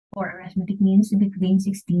for arithmetic means between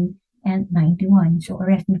 16 and 91. So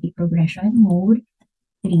arithmetic progression, mode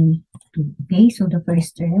 3, 2. Okay, so the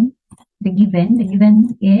first term, the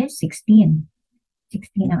given is 16.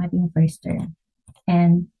 16 ang ating first term.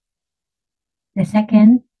 And the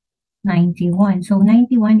second, 91. So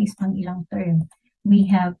 91 is pang ilang term? We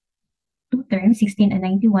have two terms, 16 and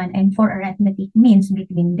 91, and for arithmetic means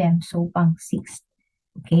between them. So pang 6.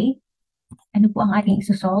 Okay? Ano po ang ating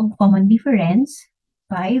isosolve? Common difference,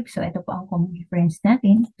 5. So ito po ang common difference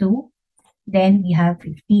natin, 2. Then we have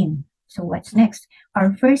 15. So what's next?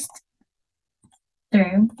 Our first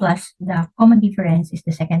term plus the common difference is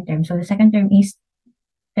the second term. So the second term is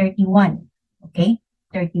 31. Okay?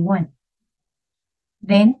 31.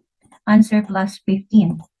 Then, answer plus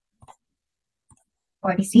 15.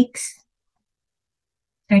 46.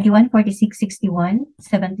 31, 46, 61,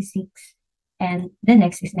 76. And the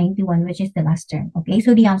next is 91, which is the last term. Okay?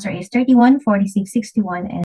 So the answer is 31, 46, 61, and